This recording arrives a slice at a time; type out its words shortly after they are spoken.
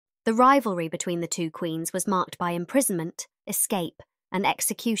The rivalry between the two queens was marked by imprisonment, escape, and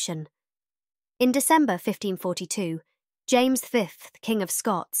execution. In December 1542, James V, King of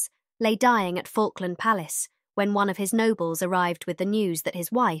Scots, lay dying at Falkland Palace when one of his nobles arrived with the news that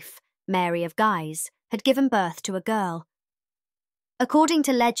his wife, Mary of Guise, had given birth to a girl. According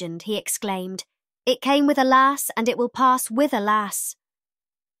to legend, he exclaimed, "It came with a lass, and it will pass with a lass."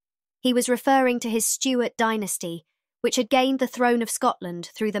 He was referring to his Stuart dynasty, which had gained the throne of Scotland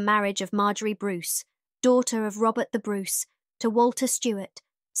through the marriage of Marjorie Bruce, daughter of Robert the Bruce, to Walter Stuart,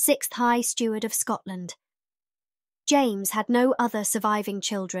 6th High Steward of Scotland. James had no other surviving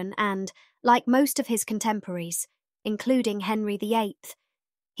children and, like most of his contemporaries, including Henry VIII,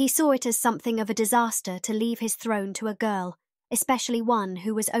 he saw it as something of a disaster to leave his throne to a girl, especially one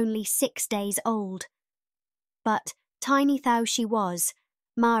who was only 6 days old. But, tiny though she was,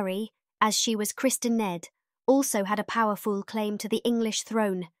 Mary, as she was christened, also had a powerful claim to the English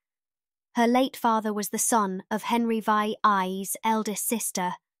throne. Her late father was the son of Henry VI's eldest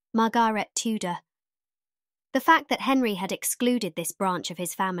sister, Margaret Tudor. The fact that Henry had excluded this branch of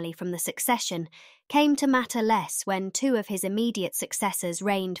his family from the succession came to matter less when 2 of his immediate successors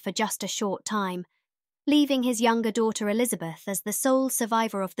reigned for just a short time, leaving his younger daughter Elizabeth as the sole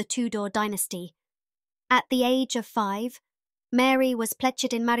survivor of the Tudor dynasty. At the age of 5, Mary was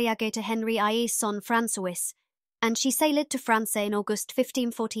pledged in mariage to Henry I's son Francois, and she sailed to France in August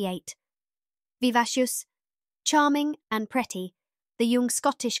 1548. Vivacious, charming and pretty, the young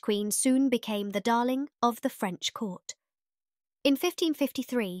Scottish queen soon became the darling of the French court. In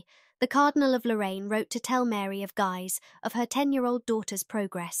 1553, the Cardinal of Lorraine wrote to tell Mary of Guise of her 10-year-old daughter's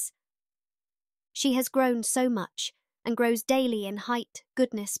progress. "She has grown so much, and grows daily in height,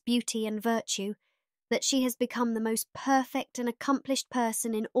 goodness, beauty, and virtue, that she has become the most perfect and accomplished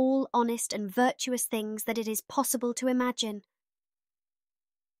person in all honest and virtuous things that it is possible to imagine."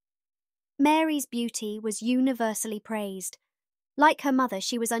 Mary's beauty was universally praised. Like her mother,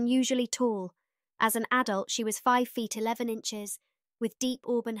 she was unusually tall. As an adult, she was 5 feet 11 inches, with deep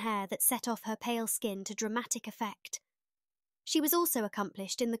auburn hair that set off her pale skin to dramatic effect. She was also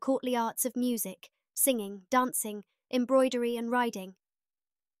accomplished in the courtly arts of music, singing, dancing, embroidery, and riding.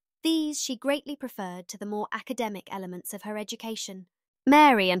 These she greatly preferred to the more academic elements of her education.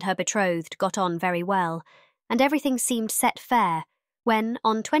 Mary and her betrothed got on very well, and everything seemed set fair when,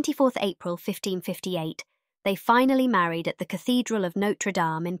 on 24th April 1558, they finally married at the Cathedral of Notre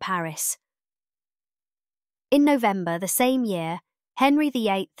Dame in Paris. In November the same year, Henry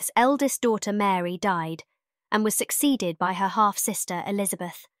VIII's eldest daughter Mary died and was succeeded by her half-sister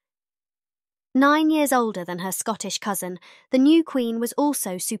Elizabeth. 9 years older than her Scottish cousin, the new queen was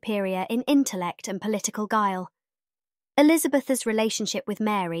also superior in intellect and political guile. Elizabeth's relationship with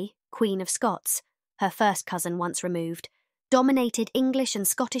Mary, Queen of Scots, her first cousin once removed, dominated English and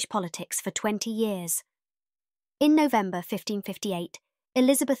Scottish politics for 20 years. In November 1558,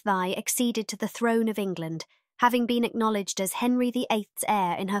 Elizabeth VI acceded to the throne of England, having been acknowledged as Henry VIII's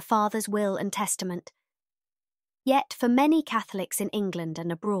heir in her father's will and testament. Yet for many Catholics in England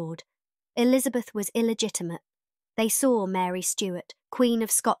and abroad, Elizabeth was illegitimate. They saw Mary Stuart, Queen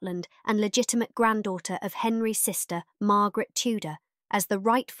of Scotland and legitimate granddaughter of Henry's sister, Margaret Tudor, as the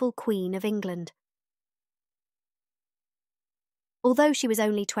rightful Queen of England. Although she was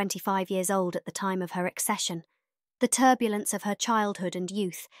only 25 years old at the time of her accession, the turbulence of her childhood and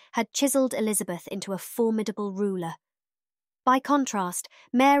youth had chiselled Elizabeth into a formidable ruler. By contrast,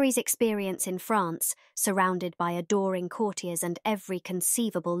 Mary's experience in France, surrounded by adoring courtiers and every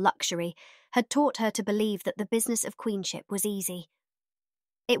conceivable luxury, had taught her to believe that the business of queenship was easy.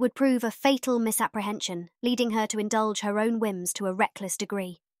 It would prove a fatal misapprehension, leading her to indulge her own whims to a reckless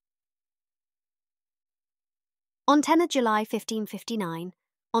degree. On 10 July 1559,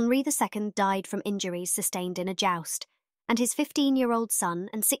 Henri II died from injuries sustained in a joust, and his 15-year-old son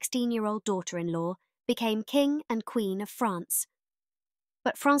and 16-year-old daughter-in-law became King and Queen of France.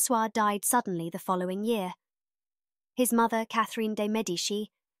 But François died suddenly the following year. His mother, Catherine de'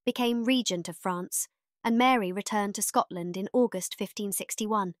 Medici, became regent of France, and Mary returned to Scotland in August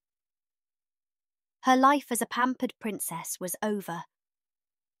 1561. Her life as a pampered princess was over.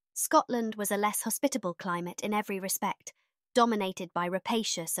 Scotland was a less hospitable climate in every respect, dominated by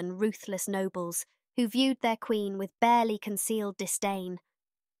rapacious and ruthless nobles who viewed their queen with barely concealed disdain.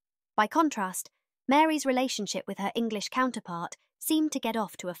 By contrast, Mary's relationship with her English counterpart seemed to get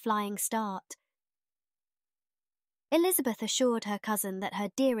off to a flying start. Elizabeth assured her cousin that her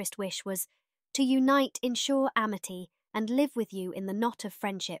dearest wish was to unite in sure amity and live with you in the knot of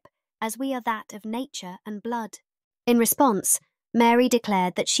friendship, as we are that of nature and blood. In response, Mary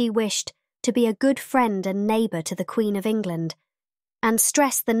declared that she wished to be a good friend and neighbour to the Queen of England, and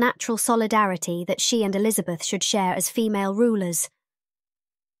stressed the natural solidarity that she and Elizabeth should share as female rulers.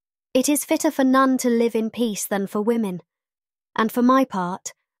 "It is fitter for none to live in peace than for women, and for my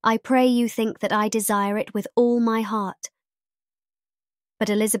part, I pray you think that I desire it with all my heart." But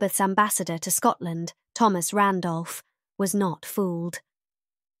Elizabeth's ambassador to Scotland, Thomas Randolph, was not fooled.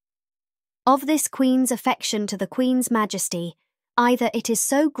 "Of this Queen's affection to the Queen's Majesty, either it is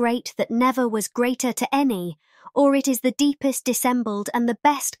so great that never was greater to any, or it is the deepest dissembled and the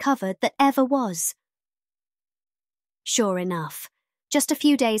best covered that ever was." Sure enough, just a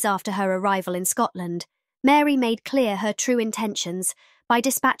few days after her arrival in Scotland, Mary made clear her true intentions by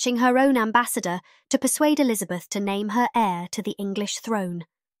dispatching her own ambassador to persuade Elizabeth to name her heir to the English throne.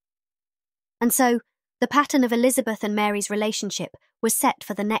 And so, the pattern of Elizabeth and Mary's relationship was set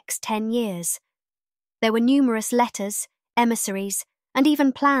for the next 10 years. There were numerous letters, emissaries, and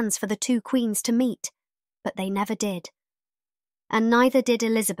even plans for the two queens to meet, but they never did. And neither did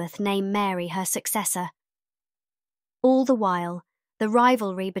Elizabeth name Mary her successor. All the while, the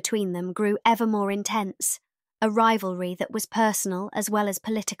rivalry between them grew ever more intense, a rivalry that was personal as well as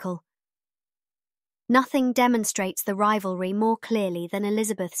political. Nothing demonstrates the rivalry more clearly than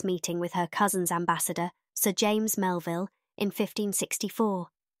Elizabeth's meeting with her cousin's ambassador, Sir James Melville, in 1564.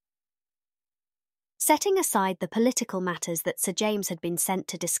 Setting aside the political matters that Sir James had been sent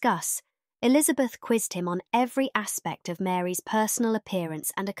to discuss, Elizabeth quizzed him on every aspect of Mary's personal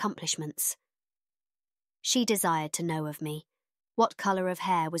appearance and accomplishments. She desired to know of me what colour of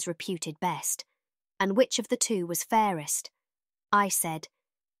hair was reputed best, and which of the two was fairest. I said,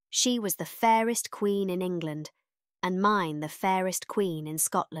 "She was the fairest queen in England, and mine the fairest queen in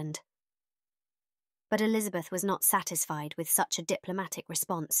Scotland." But Elizabeth was not satisfied with such a diplomatic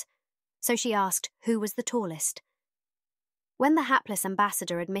response, so she asked who was the tallest. When the hapless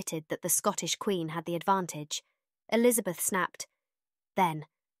ambassador admitted that the Scottish queen had the advantage, Elizabeth snapped, "Then,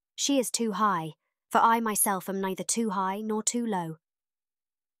 she is too high, for I myself am neither too high nor too low."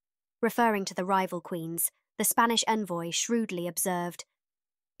 Referring to the rival queens, the Spanish envoy shrewdly observed,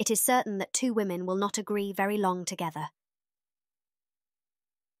 "It is certain that two women will not agree very long together."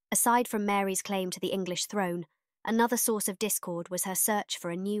 Aside from Mary's claim to the English throne, another source of discord was her search for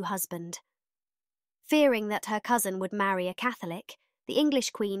a new husband. Fearing that her cousin would marry a Catholic, the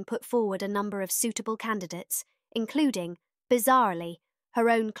English queen put forward a number of suitable candidates, including, bizarrely, her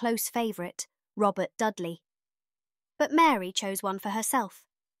own close favourite, Robert Dudley. But Mary chose one for herself.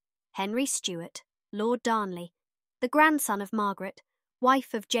 Henry Stuart, Lord Darnley, the grandson of Margaret,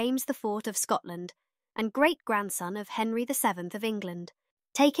 wife of James IV of Scotland, and great-grandson of Henry VII of England.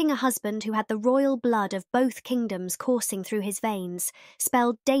 Taking a husband who had the royal blood of both kingdoms coursing through his veins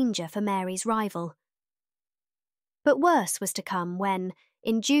spelled danger for Mary's rival. But worse was to come when,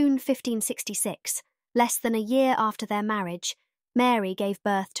 in June 1566, less than a year after their marriage, Mary gave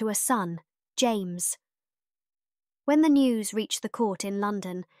birth to a son, James. When the news reached the court in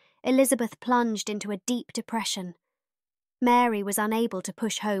London, Elizabeth plunged into a deep depression. Mary was unable to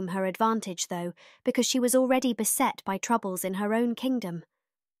push home her advantage, though, because she was already beset by troubles in her own kingdom.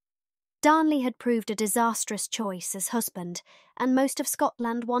 Darnley had proved a disastrous choice as husband, and most of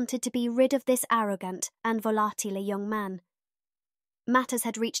Scotland wanted to be rid of this arrogant and volatile young man. Matters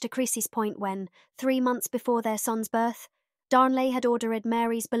had reached a crisis point when, 3 months before their son's birth, Darnley had ordered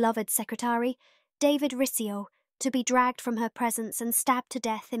Mary's beloved secretary, David Rizzio, to be dragged from her presence and stabbed to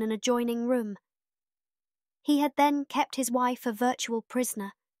death in an adjoining room. He had then kept his wife a virtual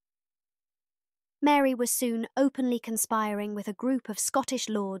prisoner. Mary was soon openly conspiring with a group of Scottish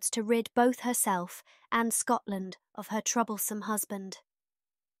lords to rid both herself and Scotland of her troublesome husband.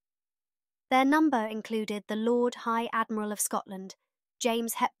 Their number included the Lord High Admiral of Scotland,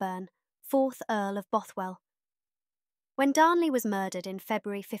 James Hepburn, 4th Earl of Bothwell. When Darnley was murdered in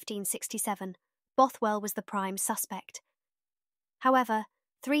February 1567, Bothwell was the prime suspect. However,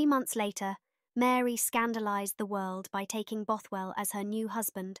 3 months later, Mary scandalised the world by taking Bothwell as her new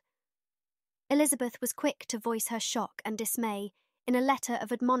husband. Elizabeth was quick to voice her shock and dismay in a letter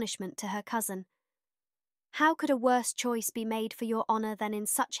of admonishment to her cousin. "How could a worse choice be made for your honour than in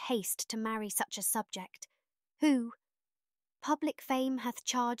such haste to marry such a subject, who, public fame hath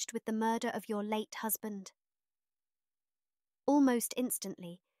charged with the murder of your late husband?" Almost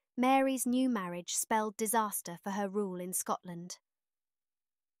instantly, Mary's new marriage spelled disaster for her rule in Scotland.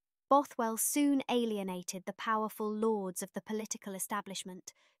 Bothwell soon alienated the powerful lords of the political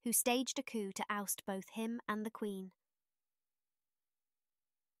establishment, who staged a coup to oust both him and the Queen.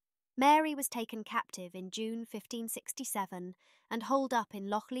 Mary was taken captive in June 1567 and holed up in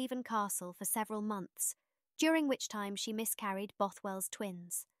Lochleven Castle for several months, during which time she miscarried Bothwell's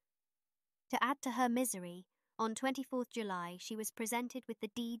twins. To add to her misery, On 24th July, she was presented with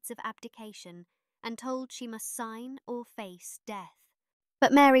the deeds of abdication and told she must sign or face death.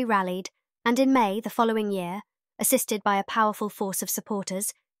 But Mary rallied, and in May the following year, assisted by a powerful force of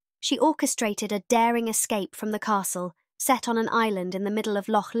supporters, she orchestrated a daring escape from the castle set on an island in the middle of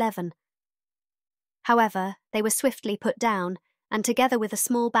Loch Leven. However, they were swiftly put down, and together with a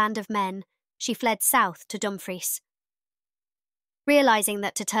small band of men, she fled south to Dumfries. Realising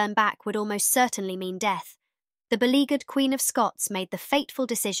that to turn back would almost certainly mean death, the beleaguered Queen of Scots made the fateful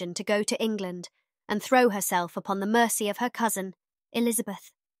decision to go to England and throw herself upon the mercy of her cousin,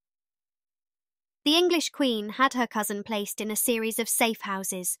 Elizabeth. The English Queen had her cousin placed in a series of safe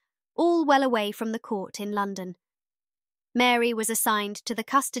houses, all well away from the court in London. Mary was assigned to the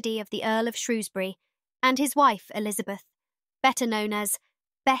custody of the Earl of Shrewsbury and his wife Elizabeth, better known as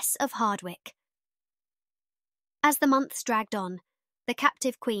Bess of Hardwicke. As the months dragged on, the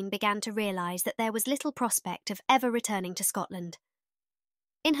captive queen began to realise that there was little prospect of ever returning to Scotland.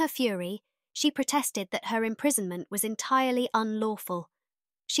 In her fury, she protested that her imprisonment was entirely unlawful.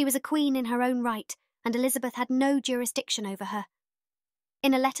 She was a queen in her own right, and Elizabeth had no jurisdiction over her.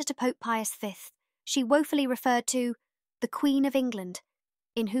 In a letter to Pope Pius V, she woefully referred to the Queen of England,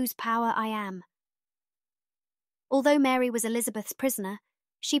 in whose power I am. Although Mary was Elizabeth's prisoner,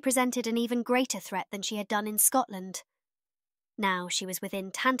 she presented an even greater threat than she had done in Scotland. Now she was within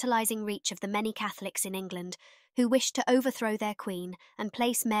tantalising reach of the many Catholics in England who wished to overthrow their queen and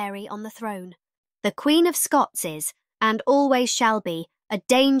place Mary on the throne. The Queen of Scots is, and always shall be, a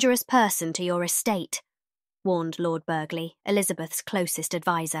dangerous person to your estate, warned Lord Burghley, Elizabeth's closest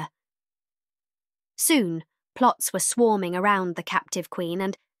adviser. Soon, plots were swarming around the captive queen,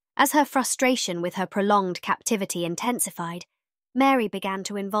 and as her frustration with her prolonged captivity intensified, Mary began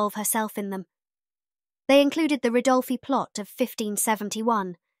to involve herself in them. They included the Ridolfi plot of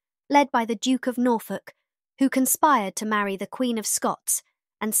 1571, led by the Duke of Norfolk, who conspired to marry the Queen of Scots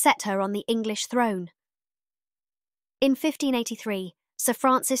and set her on the English throne. In 1583, Sir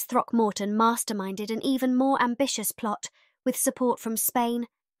Francis Throckmorton masterminded an even more ambitious plot with support from Spain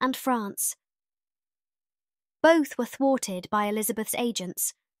and France. Both were thwarted by Elizabeth's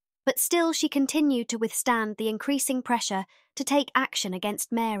agents, but still she continued to withstand the increasing pressure to take action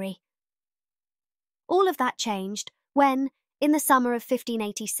against Mary. All of that changed when, in the summer of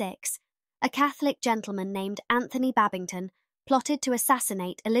 1586, a Catholic gentleman named Anthony Babington plotted to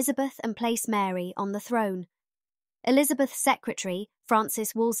assassinate Elizabeth and place Mary on the throne. Elizabeth's secretary,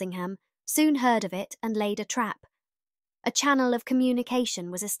 Francis Walsingham, soon heard of it and laid a trap. A channel of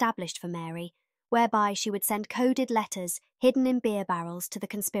communication was established for Mary, whereby she would send coded letters hidden in beer barrels to the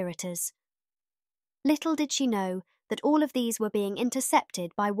conspirators. Little did she know that all of these were being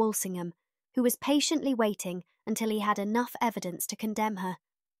intercepted by Walsingham, who was patiently waiting until he had enough evidence to condemn her.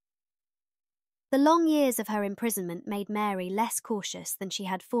 The long years of her imprisonment made Mary less cautious than she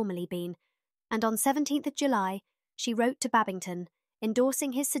had formerly been, and on 17th of July she wrote to Babington,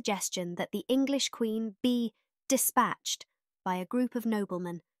 endorsing his suggestion that the English Queen be dispatched by a group of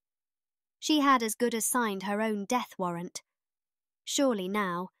noblemen. She had as good as signed her own death warrant. Surely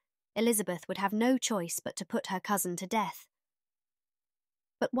now, Elizabeth would have no choice but to put her cousin to death.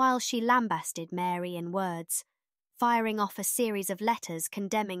 But while she lambasted Mary in words, firing off a series of letters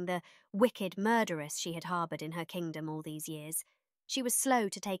condemning the wicked murderess she had harboured in her kingdom all these years, she was slow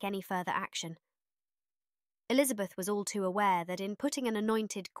to take any further action. Elizabeth was all too aware that in putting an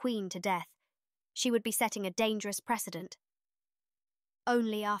anointed queen to death, she would be setting a dangerous precedent.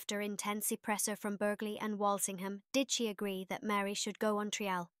 Only after intense pressure from Burghley and Walsingham did she agree that Mary should go on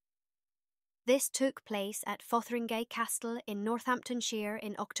trial. This took place at Fotheringay Castle in Northamptonshire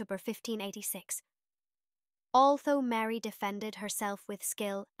in October 1586. Although Mary defended herself with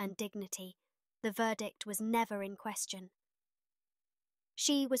skill and dignity, the verdict was never in question.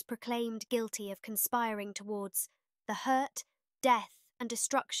 She was proclaimed guilty of conspiring towards the hurt, death, and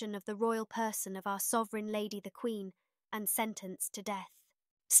destruction of the royal person of our sovereign lady the Queen, and sentenced to death.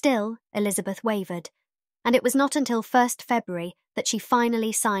 Still, Elizabeth wavered, and it was not until 1st February that she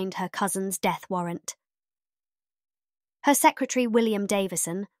finally signed her cousin's death warrant. Her secretary William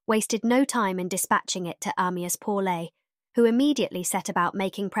Davison wasted no time in dispatching it to Amyas Paulet, who immediately set about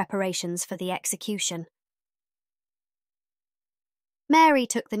making preparations for the execution. Mary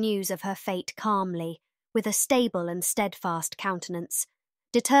took the news of her fate calmly, with a stable and steadfast countenance,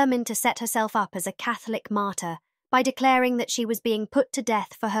 determined to set herself up as a Catholic martyr by declaring that she was being put to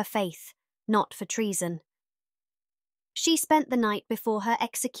death for her faith, not for treason. She spent the night before her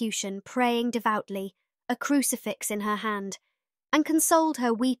execution praying devoutly, a crucifix in her hand, and consoled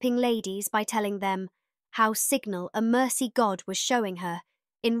her weeping ladies by telling them how signal a mercy God was showing her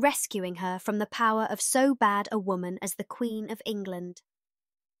in rescuing her from the power of so bad a woman as the Queen of England.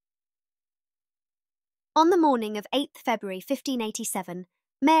 On the morning of 8th February 1587,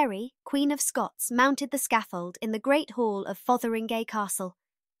 Mary, Queen of Scots, mounted the scaffold in the great hall of Fotheringay Castle.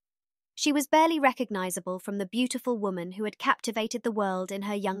 She was barely recognisable from the beautiful woman who had captivated the world in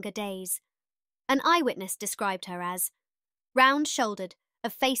her younger days. An eyewitness described her as round-shouldered,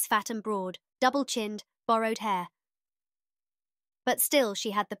 of face fat and broad, double-chinned, borrowed hair. But still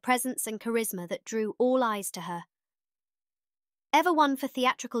she had the presence and charisma that drew all eyes to her. Ever one for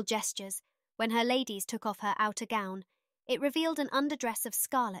theatrical gestures, when her ladies took off her outer gown, it revealed an underdress of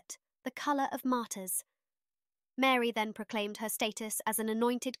scarlet, the colour of martyrs. Mary then proclaimed her status as an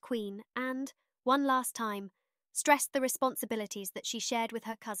anointed queen and, one last time, stressed the responsibilities that she shared with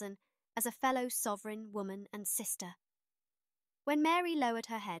her cousin as a fellow sovereign, woman and sister. When Mary lowered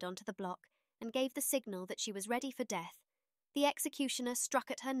her head onto the block and gave the signal that she was ready for death, the executioner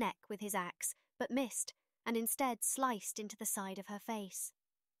struck at her neck with his axe, but missed, and instead sliced into the side of her face.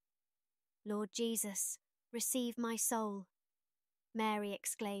 "Lord Jesus, receive my soul," Mary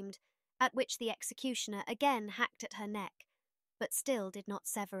exclaimed, at which the executioner again hacked at her neck, but still did not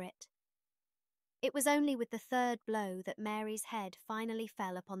sever it. It was only with the third blow that Mary's head finally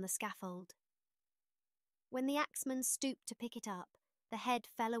fell upon the scaffold. When the axeman stooped to pick it up, the head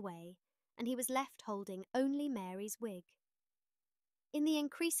fell away, and he was left holding only Mary's wig. In the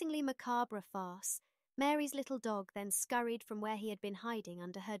increasingly macabre farce, Mary's little dog then scurried from where he had been hiding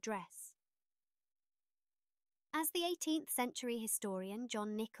under her dress. As the 18th century historian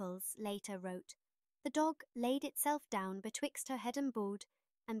John Nichols later wrote, the dog laid itself down betwixt her head and boud,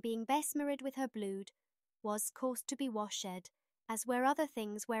 and being besmirred with her blood, was caused to be washed, as where other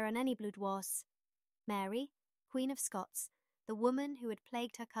things whereon any blood was. Mary, Queen of Scots, the woman who had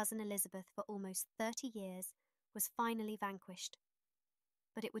plagued her cousin Elizabeth for almost 30 years, was finally vanquished.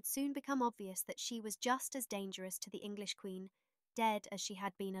 But it would soon become obvious that she was just as dangerous to the English Queen, dead as she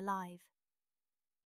had been alive.